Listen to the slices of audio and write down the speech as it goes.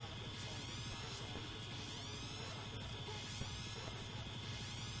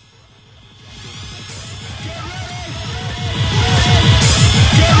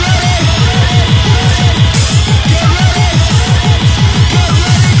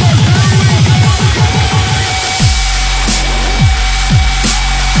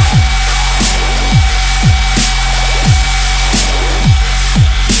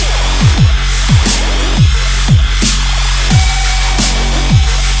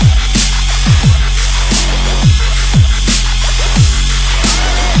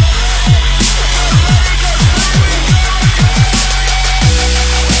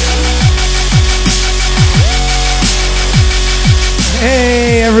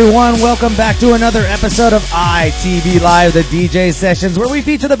everyone. Welcome back to another episode of ITV Live, the DJ Sessions, where we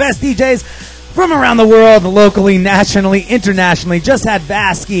feature the best DJs from around the world, locally, nationally, internationally. Just had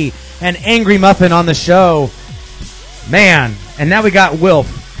Vasky and Angry Muffin on the show. Man, and now we got Wilf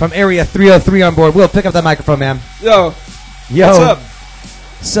from Area 303 on board. Wilf, pick up that microphone, man. Yo. Yo. What's up?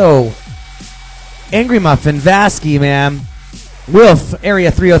 So, Angry Muffin, Vasky, man. Wilf, Area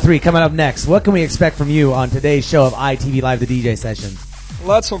 303, coming up next. What can we expect from you on today's show of ITV Live, the DJ Sessions?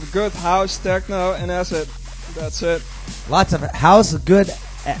 Lots of good house, techno, and acid. That's it. Lots of house, good...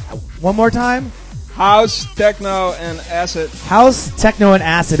 one more time? House, techno, and acid. House, techno, and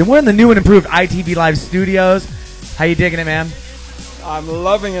acid. And we're in the new and improved ITV Live studios. How you digging it, man? I'm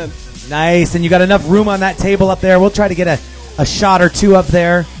loving it. Nice. And you got enough room on that table up there. We'll try to get a shot or two up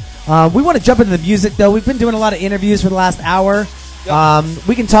there. We want to jump into the music, though. We've been doing a lot of interviews for the last hour. Yep.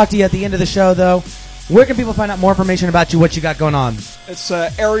 We can talk to you at the end of the show, though. Where can people find out more information about you, what you got going on? It's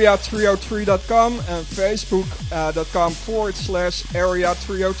area303.com and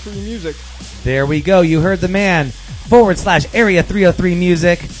facebook.com/area303music. There we go. You heard the man.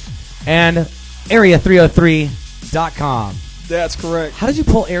 /area303music and area303.com. That's correct. How did you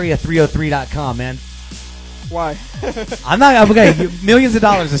pull area303.com, man? Why? I'm okay. Millions of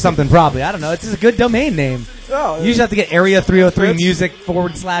dollars or something, probably. I don't know. It's just a good domain name. Oh, you just have to get area303music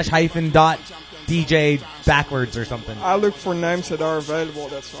 /-DJ backwards or something. I look for names that are available.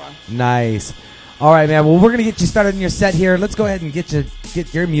 That's why. Nice. All right, man. Well, we're gonna get you started in your set here. Let's go ahead and get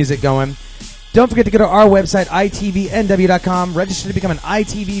your music going. Don't forget to go to our website itvnw.com. Register to become an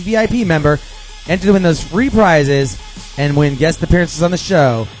ITV VIP member. Enter to win those free prizes and win guest appearances on the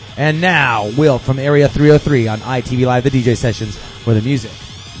show. And now, Will from Area 303 on ITV Live, the DJ Sessions, where the music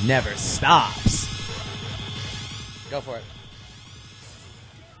never stops. Go for it.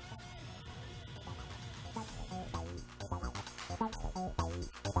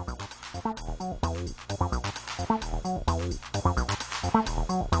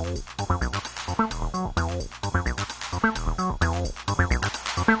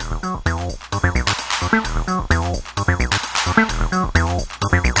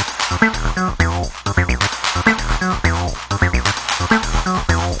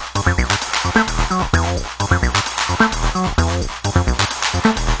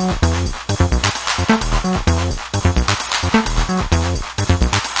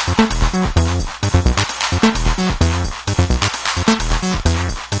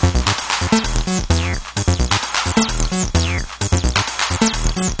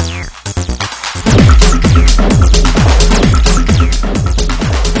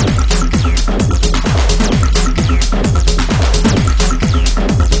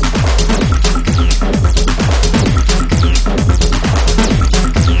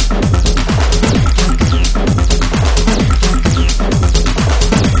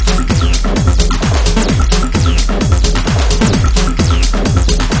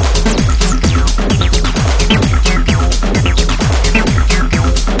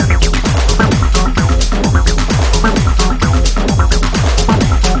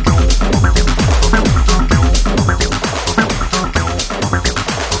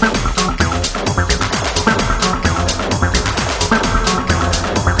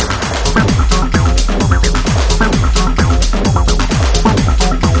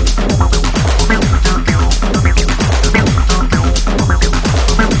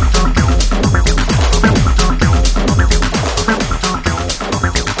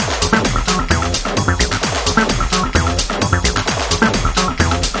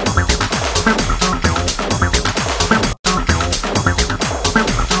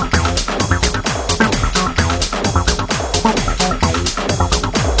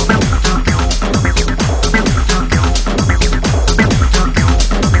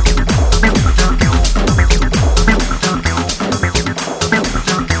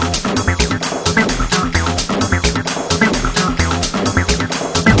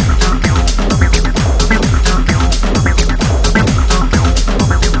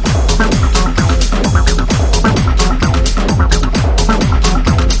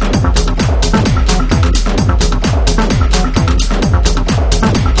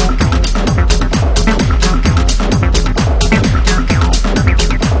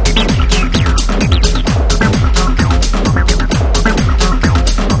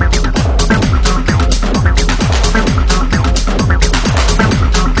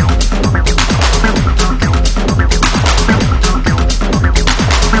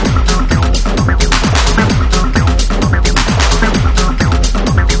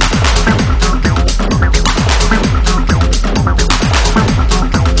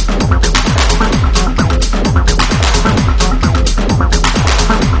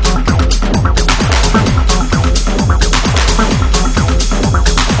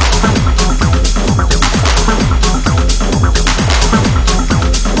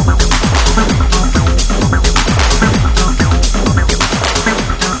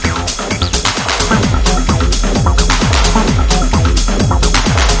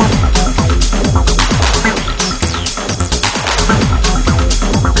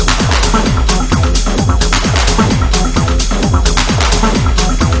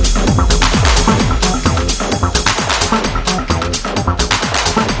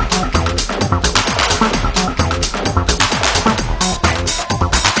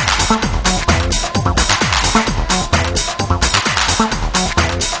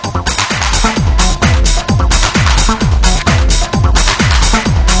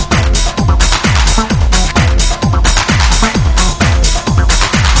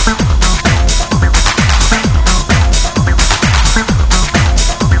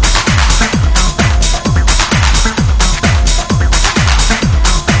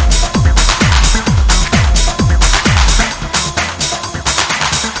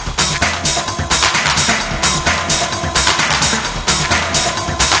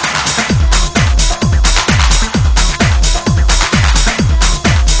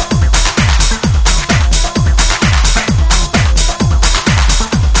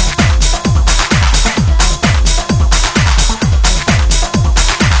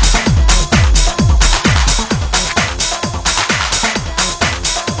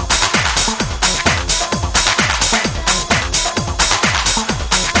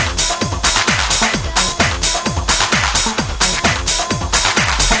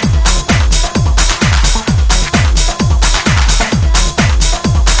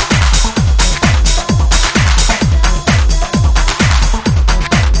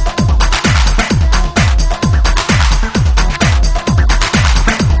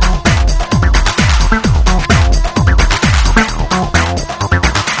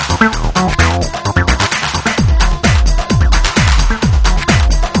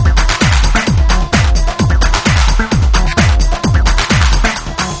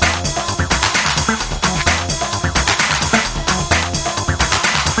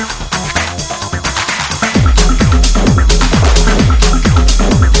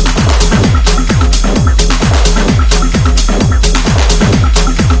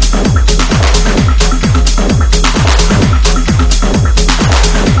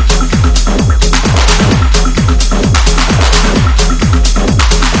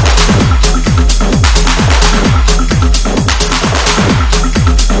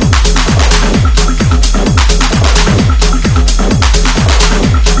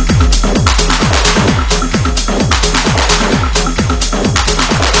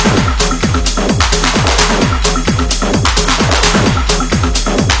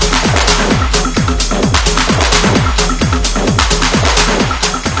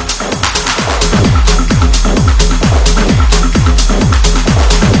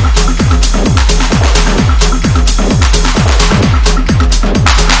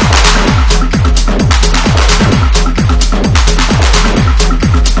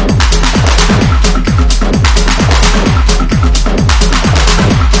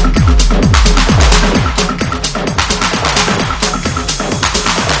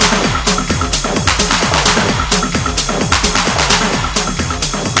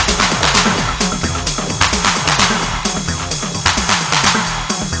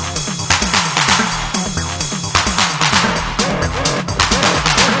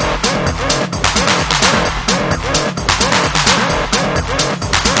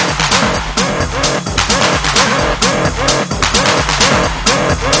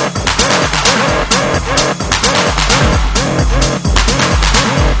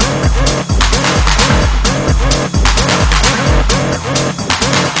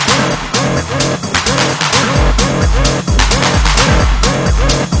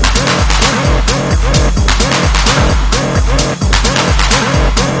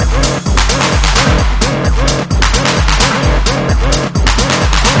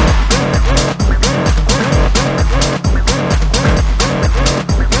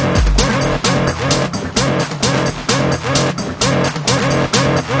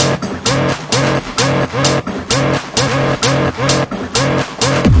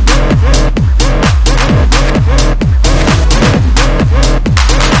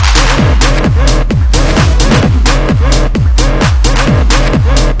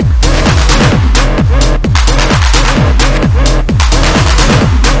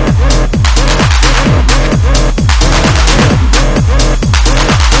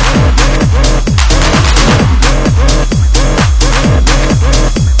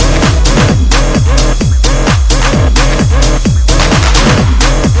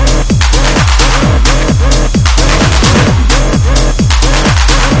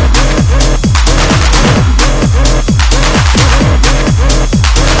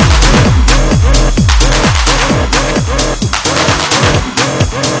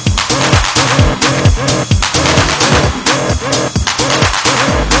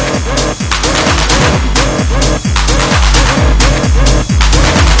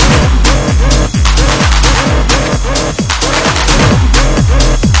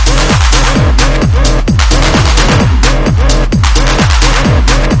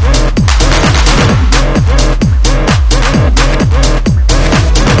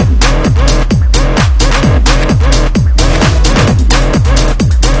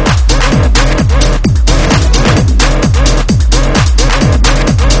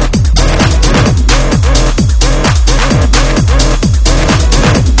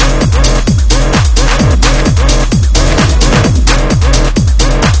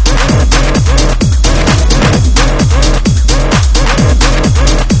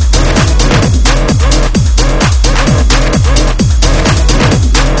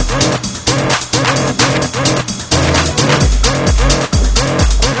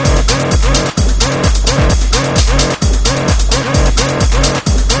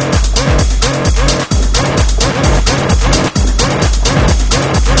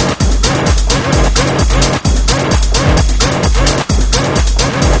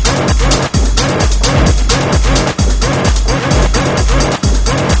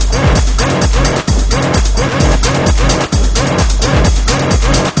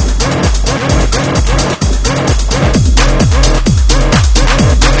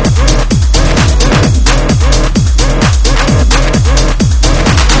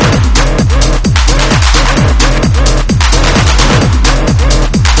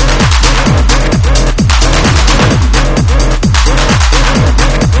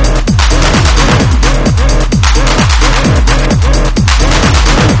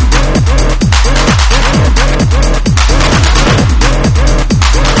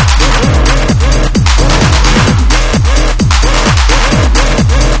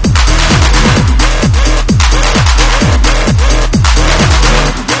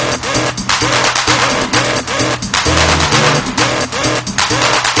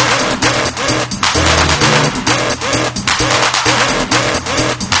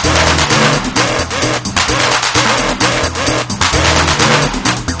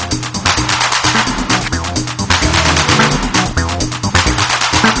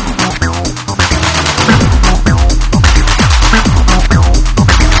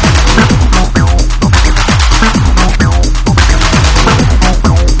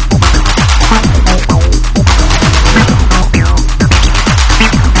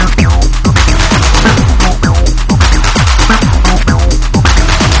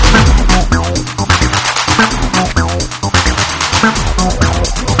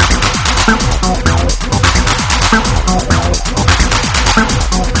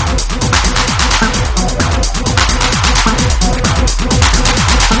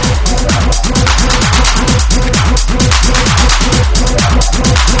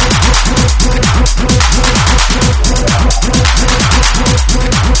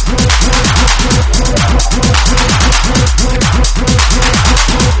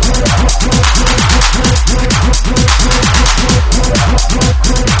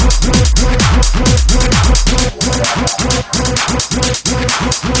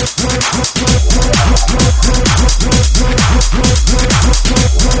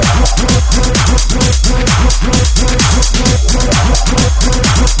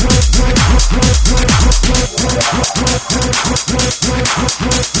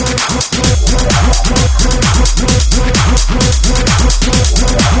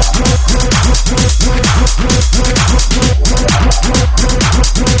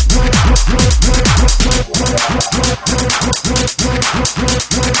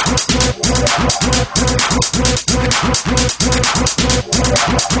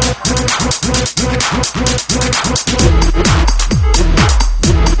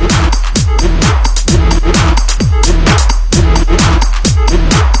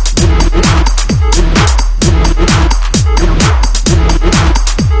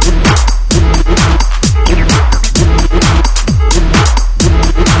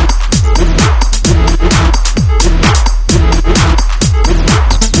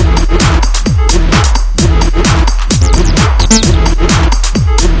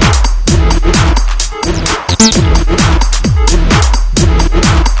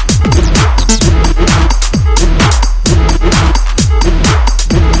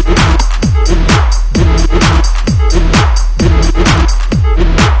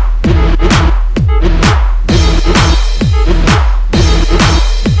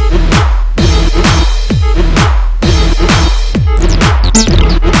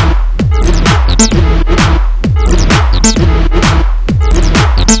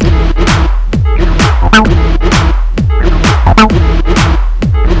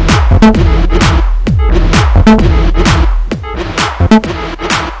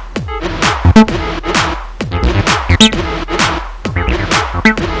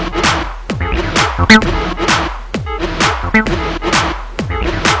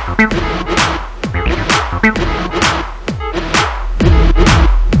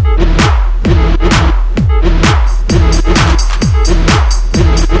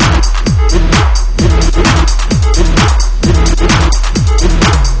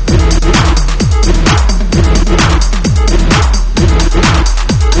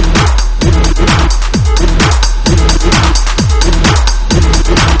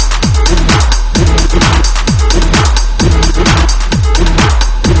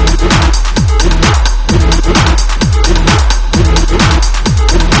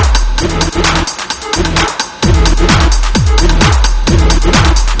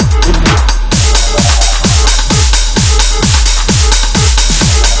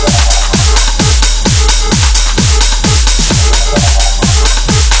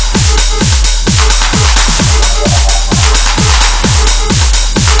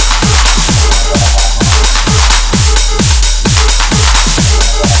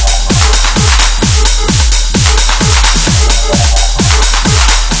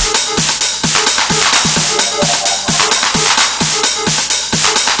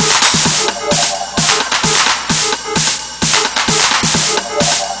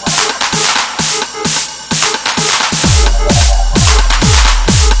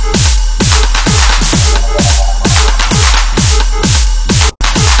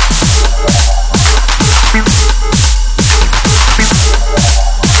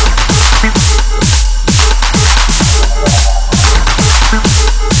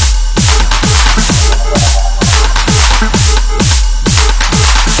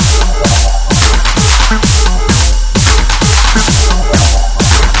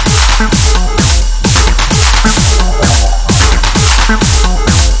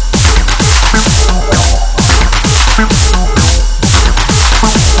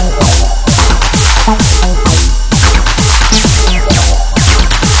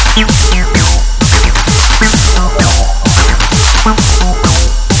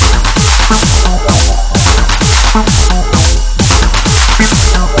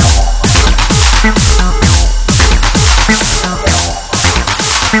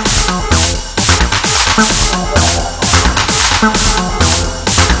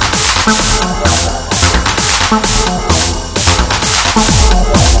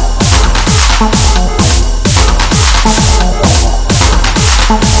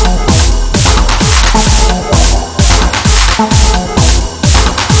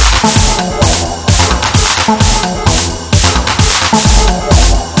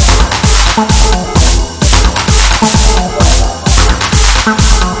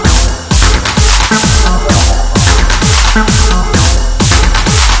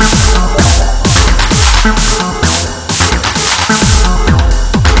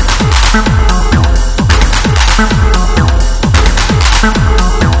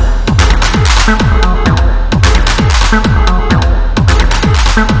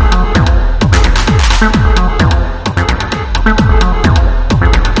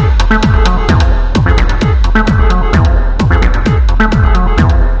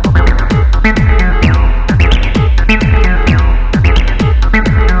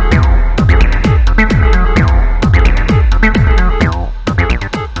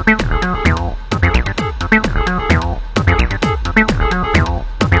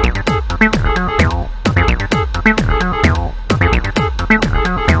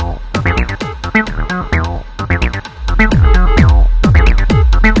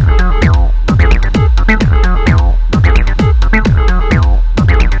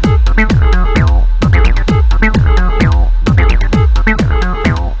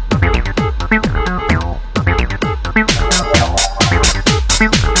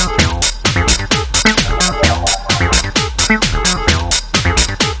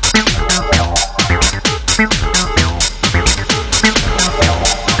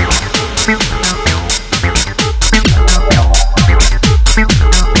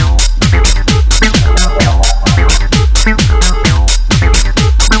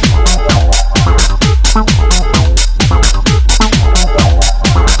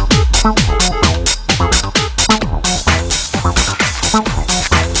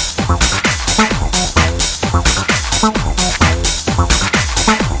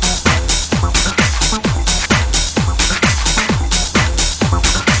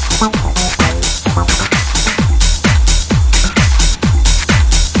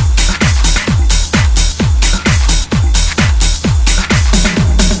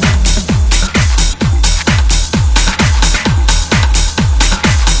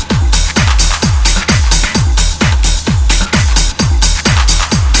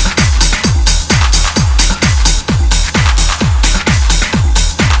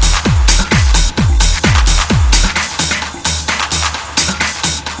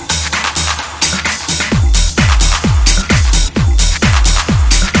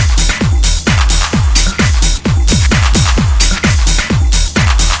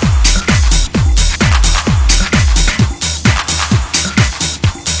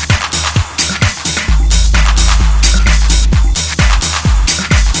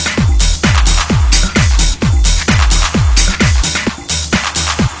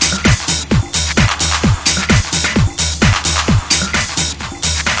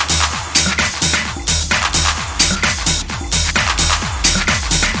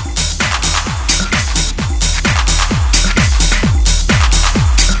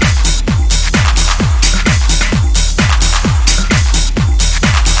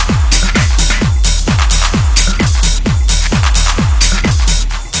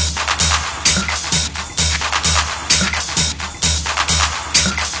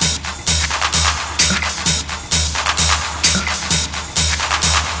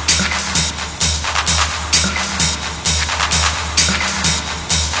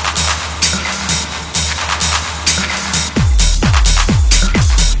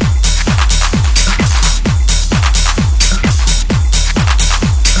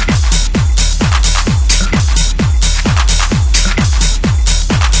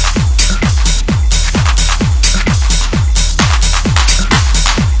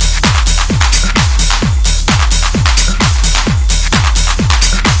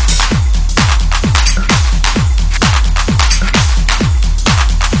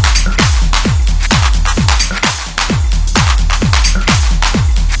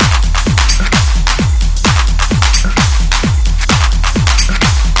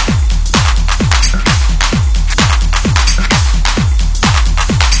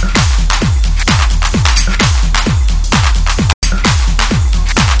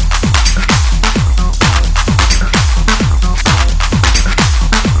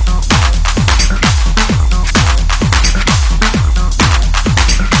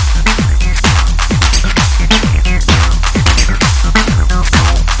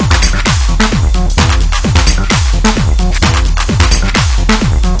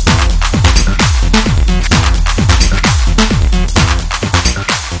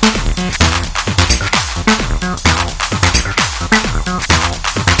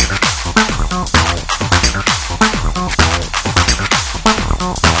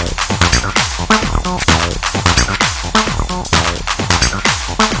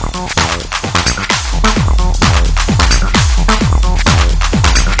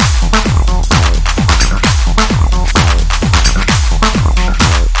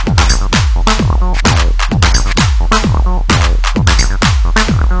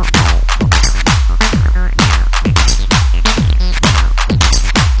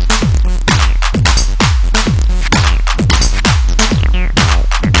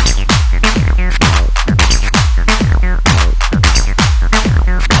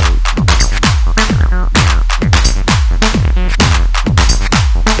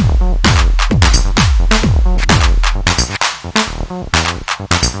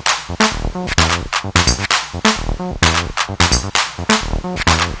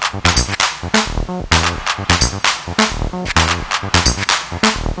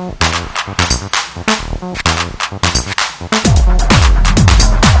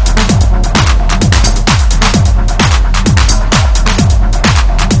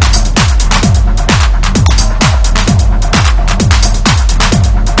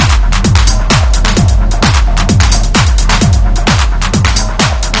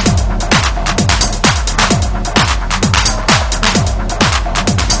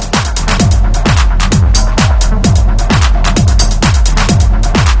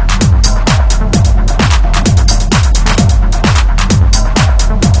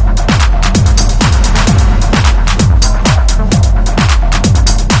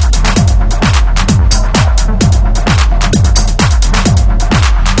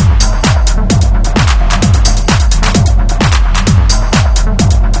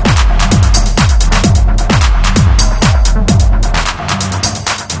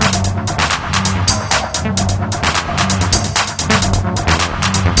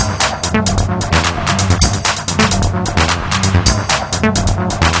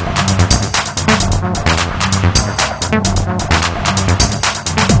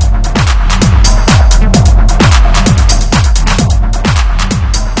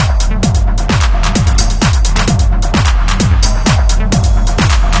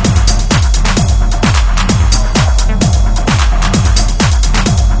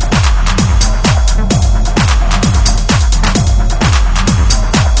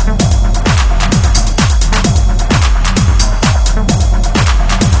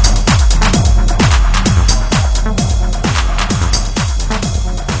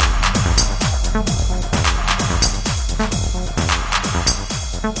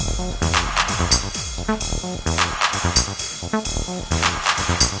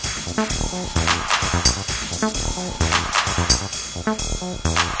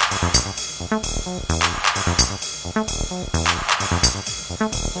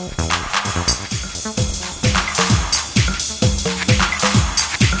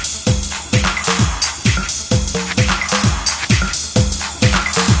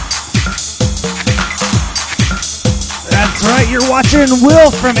 You're watching Will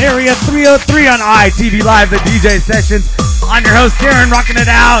from Area 303 on ITV Live, the DJ sessions. I'm your host, Darren, rocking it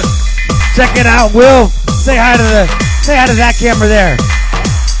out. Check it out, Will. Say hi to that camera there.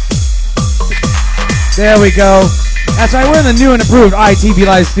 There we go. That's right, we're in the new and improved ITV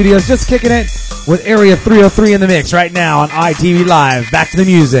Live studios, just kicking it with Area 303 in the mix right now on ITV Live. Back to the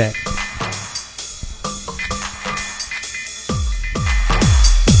music.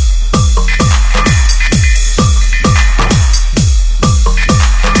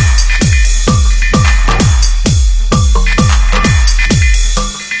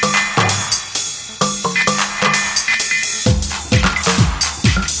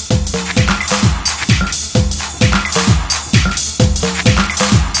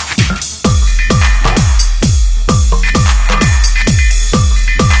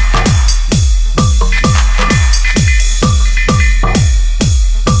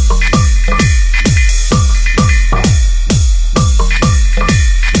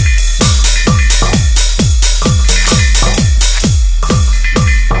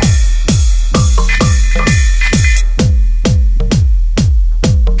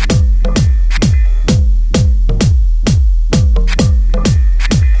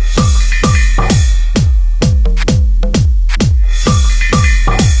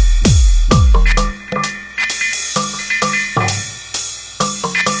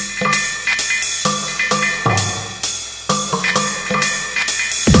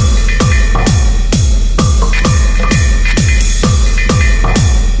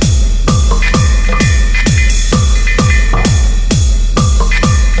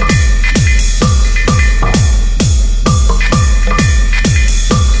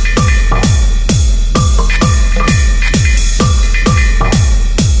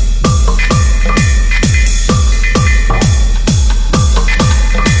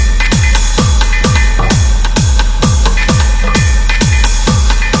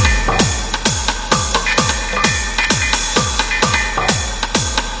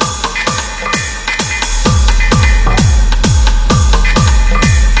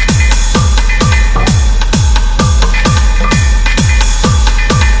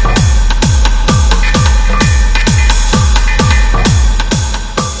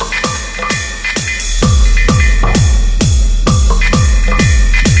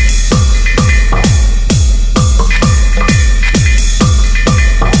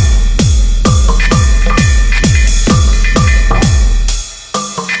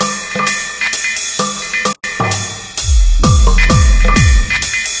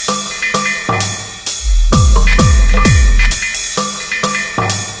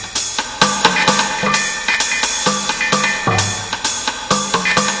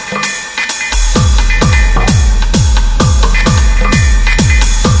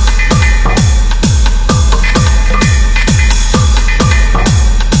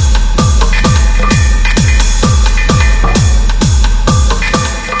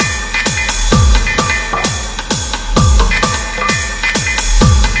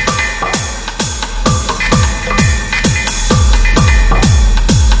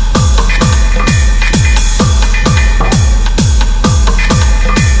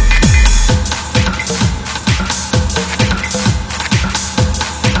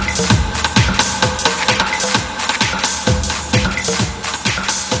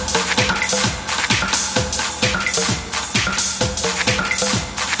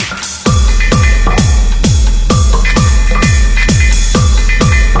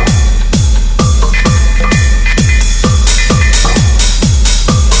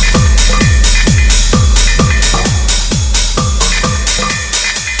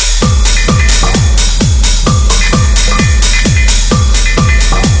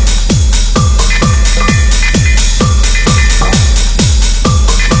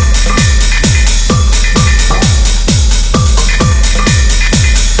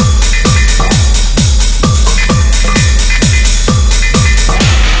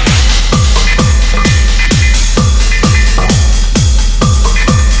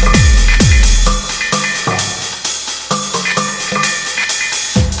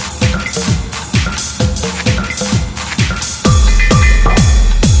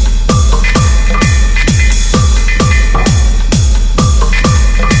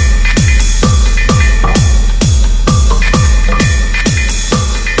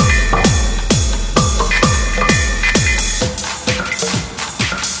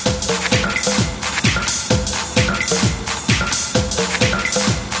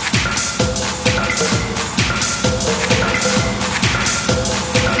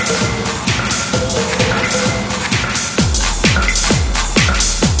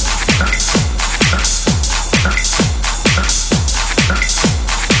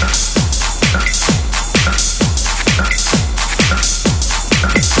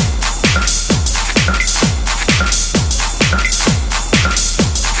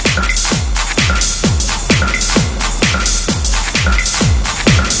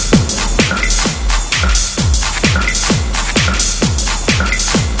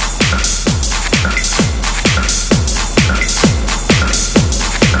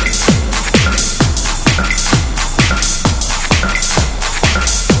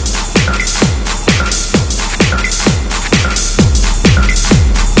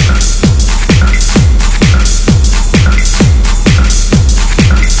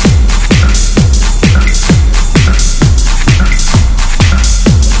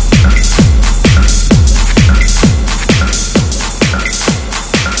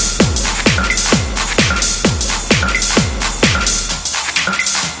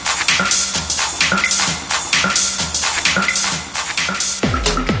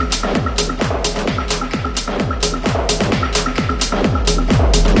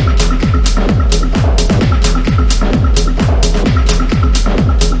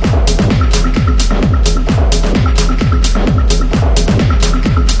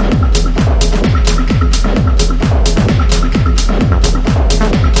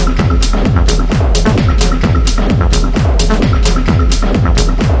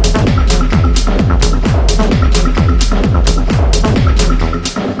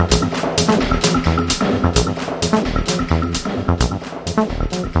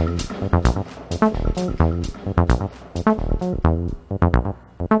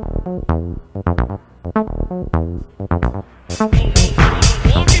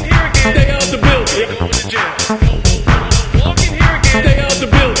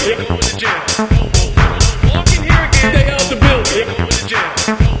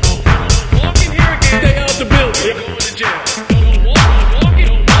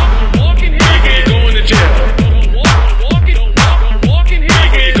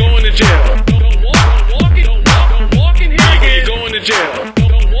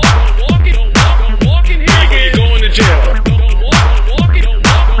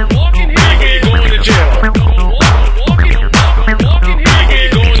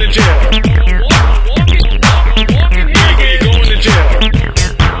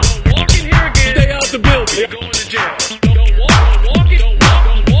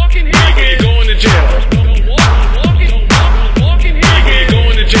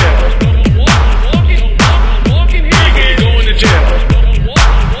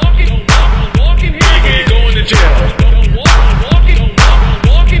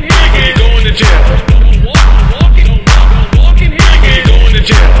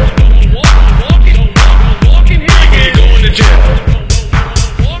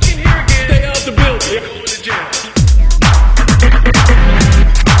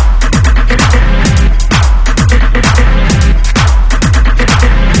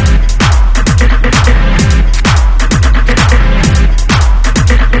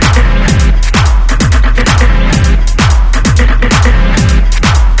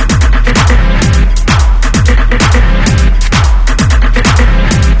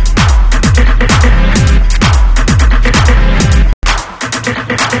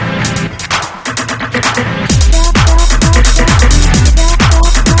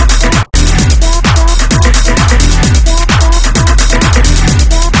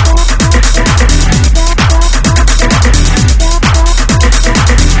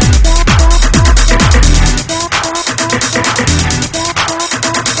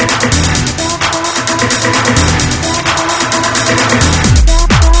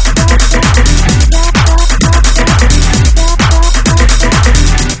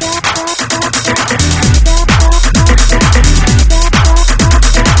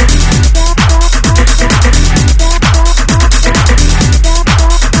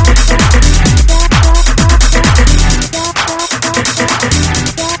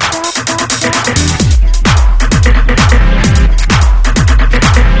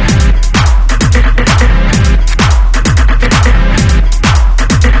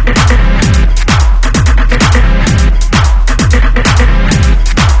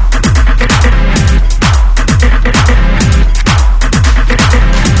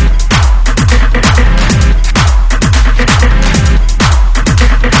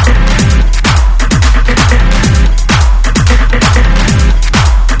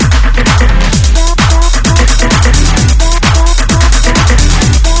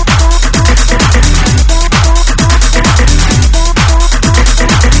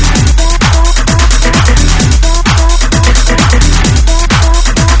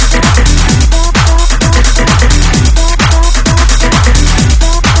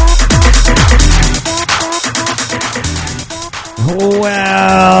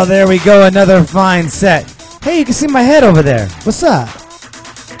 Well, there we go. Another fine set. Hey, you can see my head over there. What's up?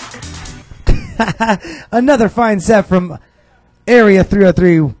 Another fine set from Area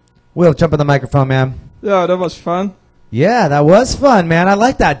 303. Will, jump on the microphone, man. Yeah, that was fun. Yeah, that was fun, man. I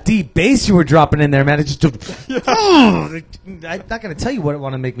like that deep bass you were dropping in there, man. It just... I'm not going to tell you what it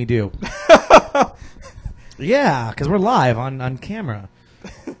want to make me do. Yeah, because we're live on camera.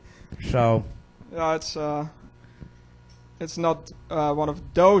 So... Yeah, it's not one of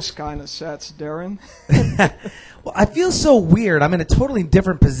those kind of sets, Darren. Well, I feel so weird. I'm in a totally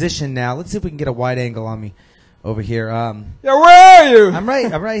different position now. Let's see if we can get a wide angle on me over here. Yeah, where are you? I'm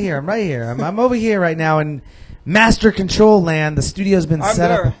right here. I'm over here right now in Master Control Land. The studio's been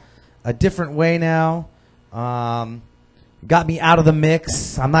set up a different way now. Got me out of the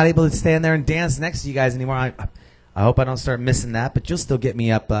mix. I'm not able to stand there and dance next to you guys anymore. I hope I don't start missing that, but you'll still get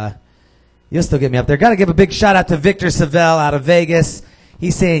me up. You'll still get me up there. Got to give a big shout out to Victor Savell out of Vegas.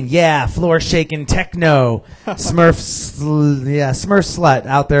 He's saying, yeah, floor shaking techno. Smurf slut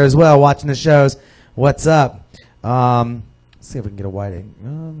out there as well watching the shows. What's up? Let's see if we can get a wide angle.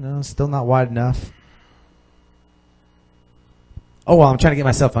 No, still not wide enough. Oh, well, I'm trying to get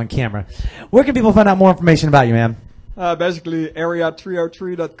myself on camera. Where can people find out more information about you, man? Basically,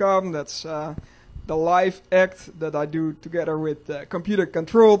 area303.com. That's the live act that I do together with Computer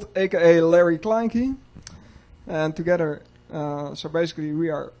Controlled, a.k.a. Larry Kleinke. And together So basically, we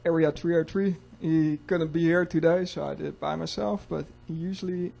are Area 303. He couldn't be here today, so I did it by myself. But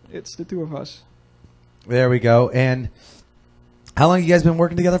usually, it's the two of us. There we go. And how long have you guys been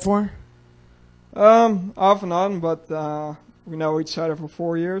working together for? Off and on, but we know each other for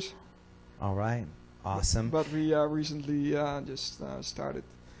 4 years. All right. Awesome. But we recently just started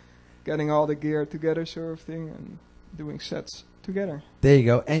getting all the gear together, sort of thing, and doing sets together. There you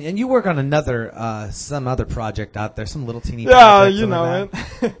go. And you work on another, some other project out there, some little teeny Yeah, project. you know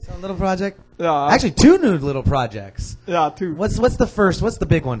it. Some little project? Yeah. Actually, 2 new little projects. Yeah, 2. What's the first? What's the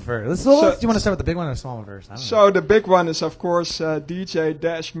big one first? Do you want to start with the big one or the small one first? I don't know. The big one is, of course,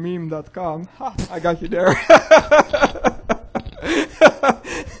 dj-meme.com. Ha, I got you there.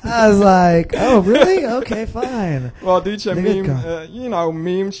 I was like, oh, really? Okay, fine. Well, DJ Meme, you know,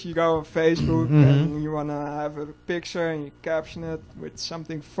 memes, you go on Facebook and you want to have a picture and you caption it with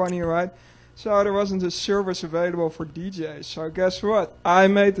something funny, right? So there wasn't a service available for DJs. So guess what? I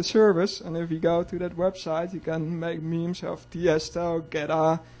made the service, and if you go to that website, you can make memes of Tiesto,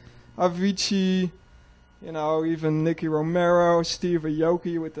 Guetta, Avicii, you know, even Nicky Romero, Steve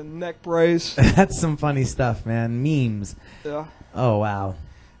Aoki with the neck brace. That's some funny stuff, man. Memes. Yeah. Oh, wow.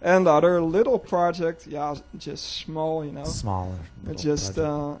 And other little project, yeah, just small, you know. Smaller. It's just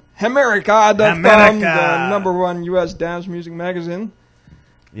America.com, the #1 US dance music magazine.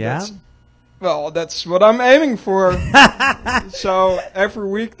 Yeah? That's what I'm aiming for. So every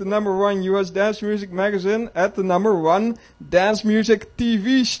week, the #1 US dance music magazine at the #1 dance music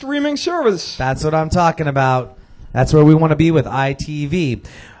TV streaming service. That's what I'm talking about. That's where we want to be with ITV.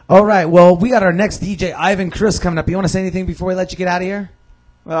 All right, well, we got our next DJ, Ivan Chris, coming up. You want to say anything before we let you get out of here?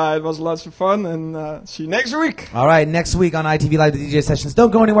 It was lots of fun, and see you next week. All right, next week on ITV Live, the DJ Sessions. Don't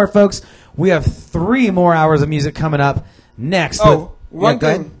go anywhere, folks. We have 3 more hours of music coming up next. One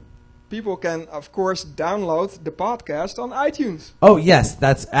thing. People can, of course, download the podcast on iTunes. Oh, yes,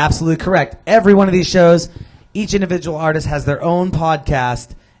 that's absolutely correct. Every one of these shows, each individual artist has their own podcast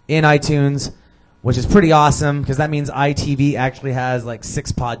in iTunes, which is pretty awesome because that means ITV actually has like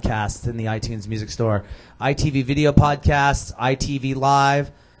 6 podcasts in the iTunes Music Store. ITV Video Podcasts, ITV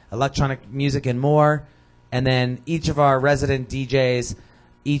Live, Electronic Music, and more. And then each of our resident DJs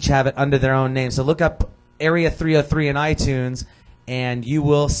each have it under their own name. So look up Area 303 in iTunes, and you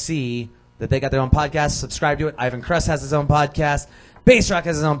will see that they got their own podcast. Subscribe to it. Ivan Krus has his own podcast. Bass Rock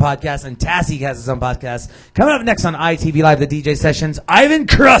has his own podcast. And Tassie has his own podcast. Coming up next on ITV Live, the DJ Sessions, Ivan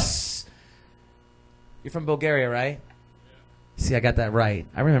Krus. You're from Bulgaria, right? Yeah. See, I got that right.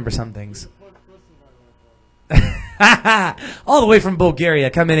 I remember some things. All the way from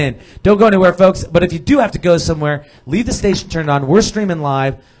Bulgaria coming in. Don't go anywhere, folks. But if you do have to go somewhere, leave the station turned on. We're streaming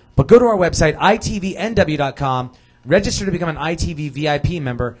live. But go to our website, itvnw.com. Register to become an ITV VIP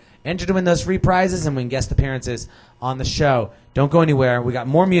member. Enter to win those free prizes and win guest appearances on the show. Don't go anywhere. We got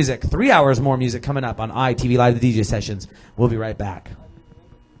more music, 3 hours more music coming up on ITV Live, the DJ Sessions. We'll be right back.